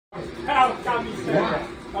Porca miseria.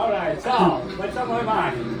 Alright, ciao, facciamo le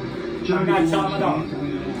mani. Ragazzi, la Madonna.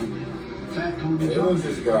 Hey, who's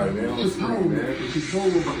this guy, man? On the screen, man.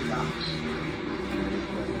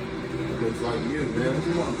 Looks like you, man.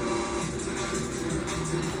 Come on.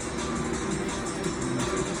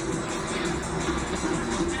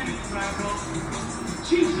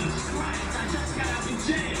 Jesus Christ, I just got out of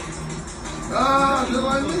jail. Ah, look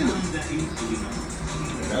like me.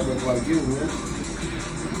 That looks like you, man.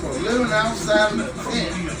 So living outside of the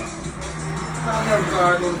tent. I never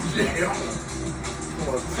thought I'd go to jail.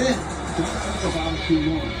 For a tent. About too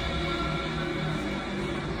long.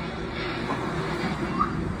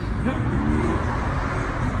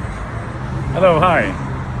 Hello, hi.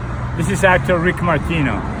 This is actor Rick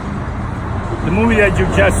Martino. The movie that you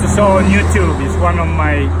just saw on YouTube is one of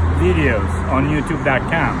my videos on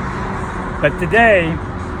youtube.com. But today,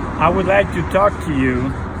 I would like to talk to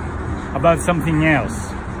you about something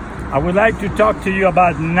else. I would like to talk to you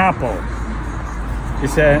about NAPO.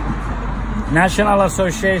 It's a National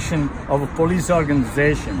Association of Police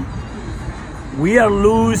Organization. We are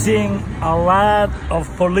losing a lot of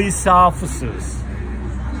police officers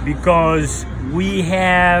because we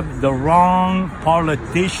have the wrong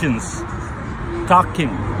politicians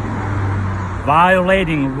talking,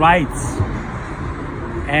 violating rights,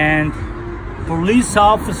 and police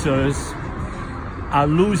officers are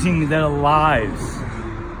losing their lives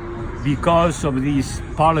because of these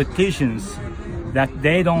politicians that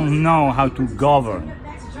they don't know how to govern.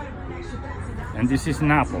 And this is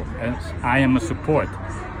NAPO, as I am a support.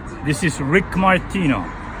 This is Rick Martino.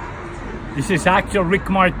 This is actor Rick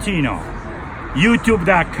Martino.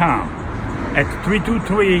 YouTube.com at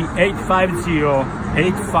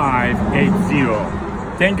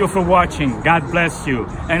 323-850-8580. Thank you for watching. God bless you.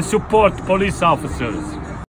 And support police officers.